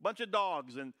 a bunch of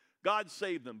dogs, and God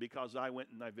saved them because I went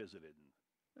and I visited.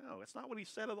 No, that's not what he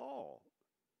said at all.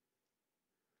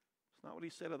 It's not what he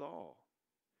said at all.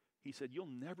 He said, you'll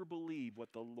never believe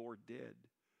what the Lord did.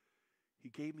 He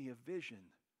gave me a vision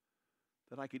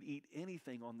that I could eat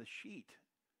anything on the sheet,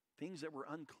 things that were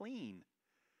unclean.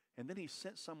 And then he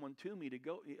sent someone to me to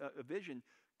go, a vision,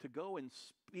 to go and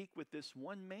speak with this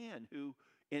one man who,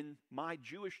 in my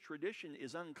Jewish tradition,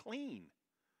 is unclean.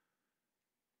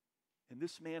 And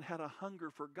this man had a hunger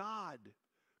for God.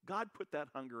 God put that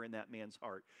hunger in that man's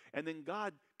heart. And then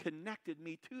God connected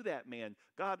me to that man.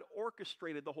 God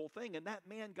orchestrated the whole thing, and that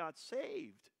man got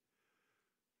saved.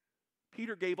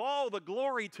 Peter gave all the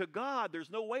glory to God. There's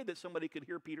no way that somebody could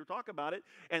hear Peter talk about it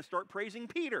and start praising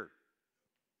Peter.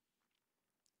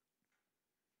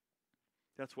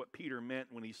 That's what Peter meant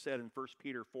when he said in 1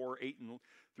 Peter 4, 8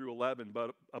 through 11,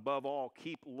 but above all,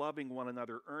 keep loving one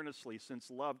another earnestly, since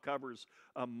love covers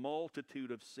a multitude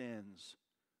of sins.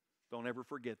 Don't ever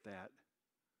forget that.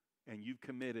 And you've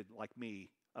committed, like me,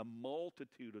 a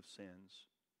multitude of sins.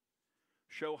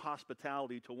 Show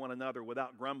hospitality to one another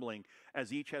without grumbling,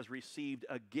 as each has received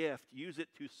a gift. Use it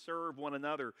to serve one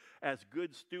another as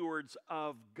good stewards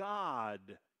of God.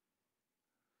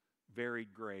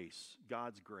 Varied grace,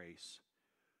 God's grace.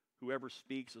 Whoever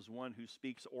speaks as one who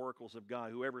speaks oracles of God.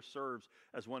 Whoever serves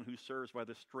as one who serves by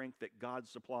the strength that God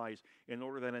supplies, in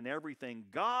order that in everything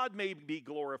God may be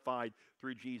glorified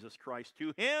through Jesus Christ.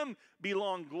 To him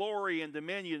belong glory and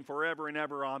dominion forever and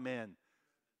ever. Amen.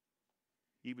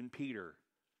 Even Peter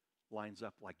lines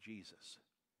up like Jesus.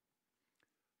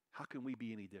 How can we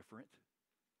be any different?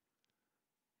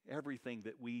 Everything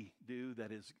that we do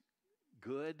that is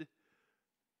good,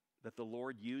 that the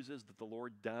Lord uses, that the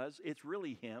Lord does, it's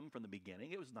really him from the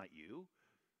beginning. It was not you.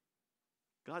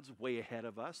 God's way ahead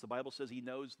of us. The Bible says he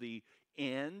knows the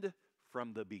end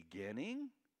from the beginning.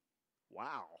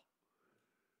 Wow.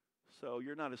 So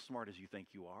you're not as smart as you think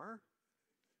you are.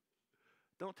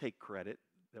 Don't take credit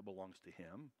that belongs to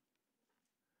him.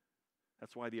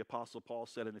 That's why the Apostle Paul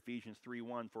said in Ephesians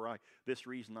 3:1, for this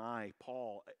reason I,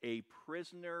 Paul, a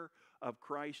prisoner of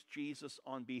Christ Jesus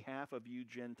on behalf of you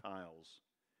Gentiles.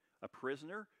 A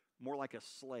prisoner, more like a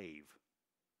slave.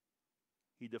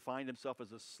 He defined himself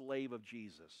as a slave of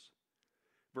Jesus.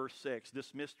 Verse 6,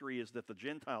 this mystery is that the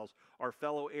Gentiles are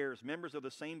fellow heirs, members of the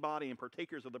same body, and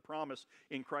partakers of the promise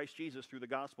in Christ Jesus through the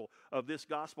gospel. Of this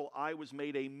gospel I was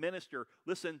made a minister.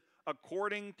 Listen,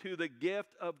 according to the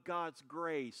gift of God's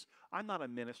grace. I'm not a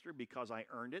minister because I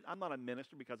earned it. I'm not a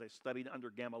minister because I studied under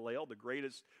Gamaliel, the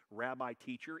greatest rabbi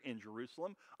teacher in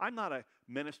Jerusalem. I'm not a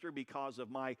minister because of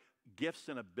my gifts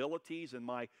and abilities and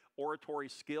my oratory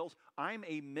skills. I'm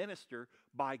a minister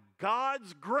by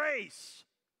God's grace.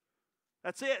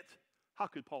 That's it. How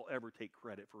could Paul ever take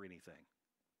credit for anything?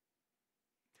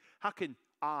 How can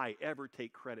I ever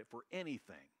take credit for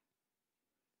anything?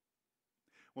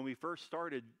 When we first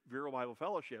started Vero Bible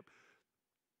Fellowship,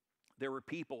 there were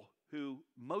people who,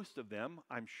 most of them,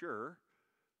 I'm sure,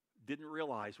 didn't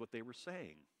realize what they were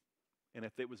saying. And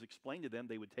if it was explained to them,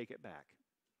 they would take it back.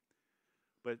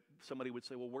 But somebody would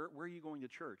say, well, where are you going to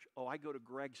church? Oh, I go to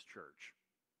Greg's church.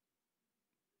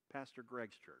 Pastor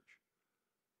Greg's church.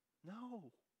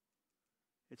 No,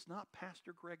 it's not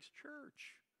Pastor Greg's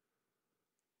church.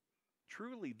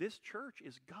 Truly, this church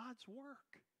is God's work.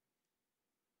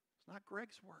 It's not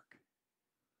Greg's work.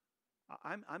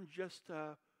 I'm just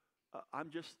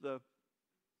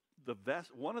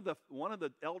one of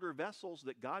the elder vessels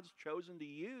that God's chosen to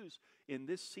use in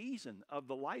this season of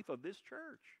the life of this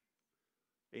church.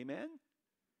 Amen?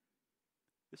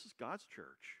 This is God's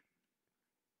church.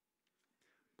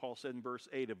 Paul said in verse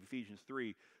 8 of Ephesians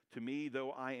 3, "To me,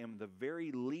 though I am the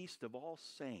very least of all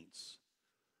saints,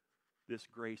 this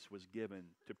grace was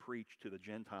given to preach to the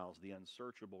Gentiles the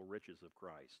unsearchable riches of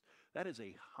Christ." That is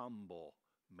a humble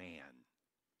man.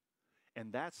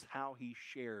 And that's how he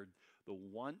shared the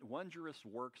wondrous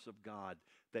works of God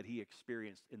that he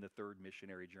experienced in the third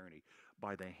missionary journey,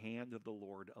 by the hand of the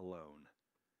Lord alone.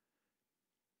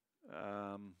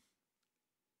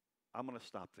 I'm going to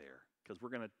stop there because we're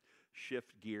going to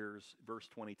shift gears. Verse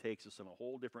 20 takes us in a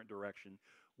whole different direction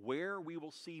where we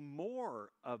will see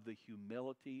more of the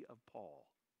humility of Paul.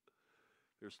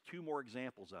 There's two more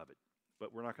examples of it,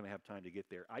 but we're not going to have time to get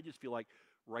there. I just feel like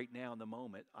right now in the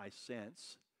moment, I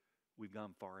sense we've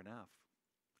gone far enough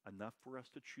for us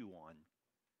to chew on.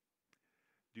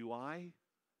 Do I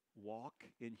walk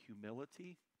in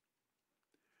humility?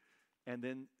 And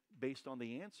then based on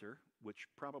the answer, which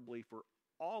probably for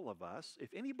all of us,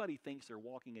 if anybody thinks they're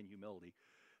walking in humility,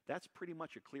 that's pretty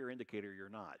much a clear indicator you're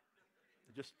not.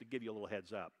 Just to give you a little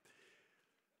heads up.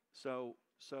 So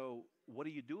what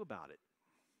do you do about it?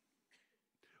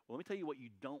 Well, let me tell you what you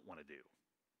don't want to do.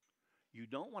 You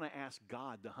don't want to ask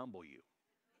God to humble you.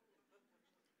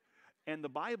 And the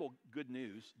Bible, good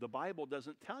news, the Bible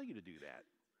doesn't tell you to do that.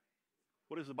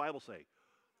 What does the Bible say?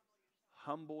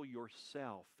 Humble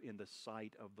yourself in the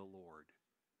sight of the Lord,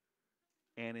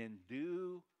 and in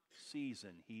due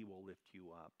season he will lift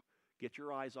you up. Get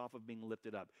your eyes off of being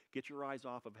lifted up. Get your eyes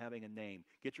off of having a name.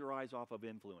 Get your eyes off of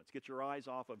influence. Get your eyes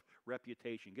off of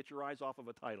reputation. Get your eyes off of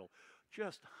a title.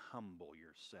 Just humble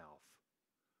yourself.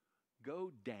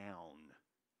 Go down,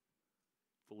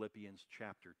 Philippians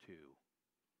chapter 2,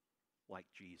 like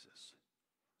Jesus,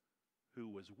 who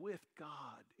was with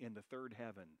God in the third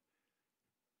heaven,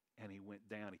 and he went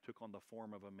down. He took on the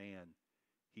form of a man.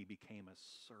 He became a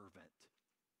servant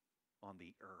on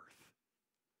the earth.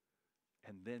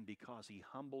 And then because he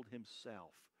humbled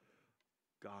himself,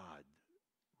 God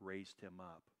raised him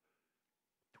up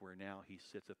to where now he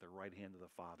sits at the right hand of the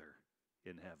Father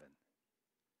in heaven.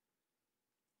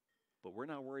 But we're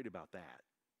not worried about that.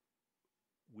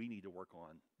 We need to work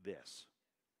on this.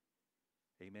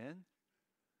 Amen?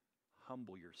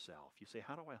 Humble yourself. You say,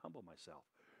 how do I humble myself?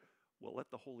 Well, let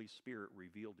the Holy Spirit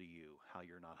reveal to you how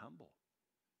you're not humble.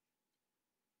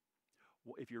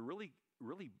 Well, if you're really,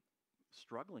 really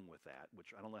struggling with that,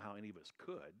 which I don't know how any of us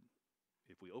could,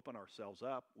 if we open ourselves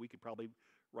up, we could probably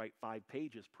write 5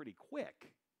 pages pretty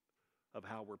quick of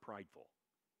how we're prideful.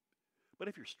 But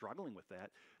if you're struggling with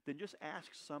that, then just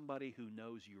ask somebody who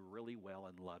knows you really well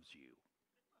and loves you.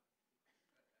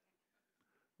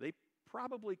 They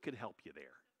probably could help you there.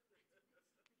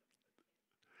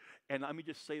 And let me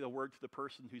just say the word to the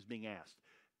person who's being asked.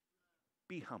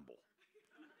 Be humble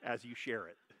as you share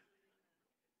it.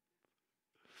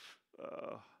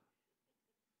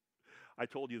 I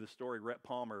told you the story. Rhett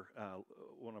Palmer,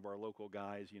 one of our local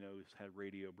guys, who's had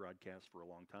radio broadcasts for a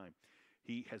long time.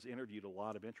 He has interviewed a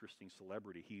lot of interesting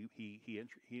celebrity. He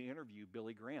interviewed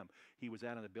Billy Graham. He was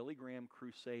at a Billy Graham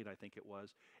crusade, I think it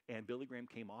was, and Billy Graham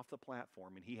came off the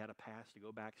platform, and he had a pass to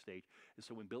go backstage. And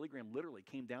so when Billy Graham literally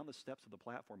came down the steps of the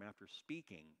platform after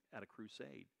speaking at a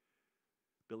crusade,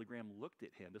 Billy Graham looked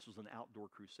at him. This was an outdoor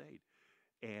crusade.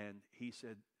 And he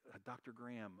said, Dr.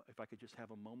 Graham, if I could just have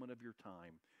a moment of your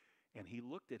time. And he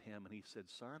looked at him and he said,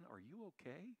 son, are you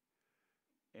okay?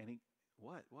 And he,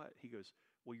 what? He goes,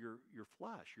 well, you're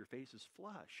flush. Your face is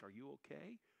flush. Are you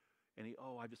okay? And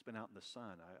I've just been out in the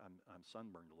sun. I'm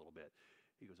sunburned a little bit.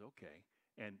 He goes, okay.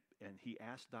 And he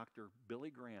asked Dr.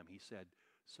 Billy Graham, he said,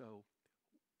 so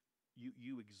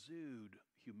you exude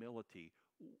humility.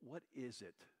 What is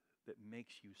it that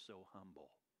makes you so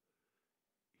humble?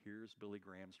 Here's Billy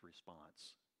Graham's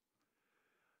response.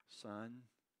 Son,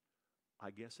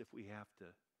 I guess if we have to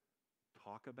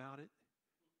talk about it,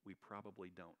 we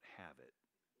probably don't have it.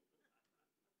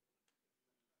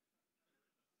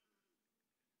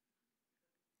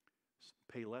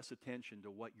 Pay less attention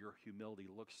to what your humility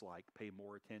looks like. Pay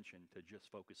more attention to just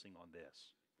focusing on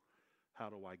this. How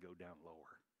do I go down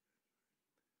lower?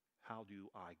 How do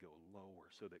I go lower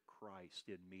so that Christ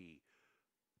in me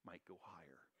might go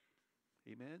higher?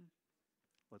 Amen?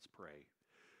 Let's pray.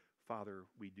 Father,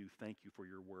 we do thank you for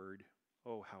your word.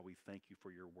 Oh, how we thank you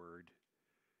for your word.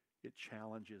 It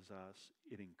challenges us.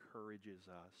 It encourages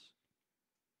us.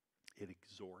 It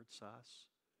exhorts us.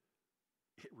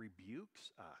 It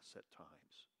rebukes us at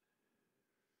times.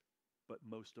 but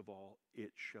most of all,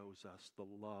 it shows us the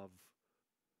love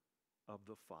of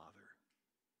the Father.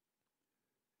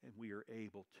 And we are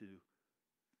able to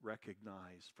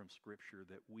recognize from Scripture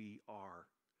that we are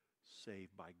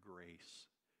saved by grace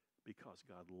because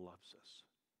God loves us.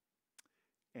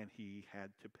 And he had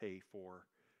to pay for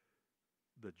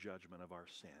the judgment of our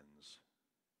sins.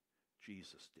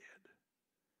 Jesus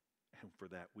did. And for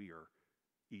that we are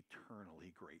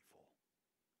eternally grateful.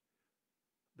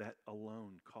 That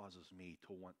alone causes me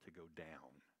to want to go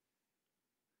down,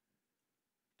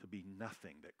 to be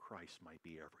nothing that Christ might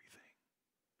be everything.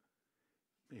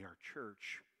 May our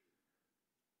church,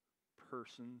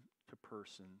 person to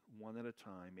person, one at a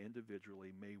time,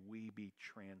 individually, may we be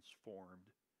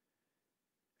transformed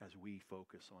as we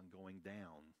focus on going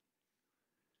down,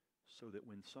 so that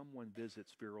when someone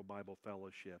visits Vero Bible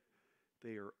Fellowship,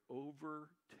 they are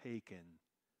overtaken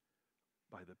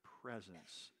by the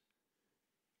presence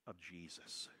of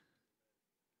Jesus.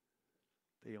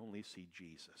 They only see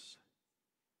Jesus.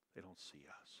 They don't see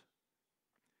us.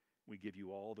 We give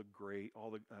you all the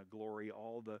glory,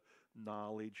 all the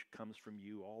knowledge comes from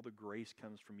you, all the grace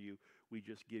comes from you. We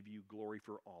just give you glory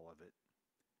for all of it.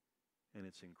 And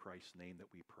it's in Christ's name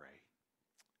that we pray.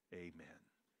 Amen.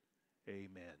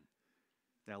 Amen.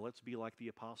 Now let's be like the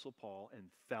Apostle Paul and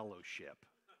fellowship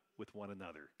with one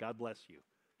another. God bless you.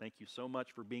 Thank you so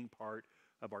much for being part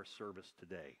of our service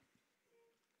today.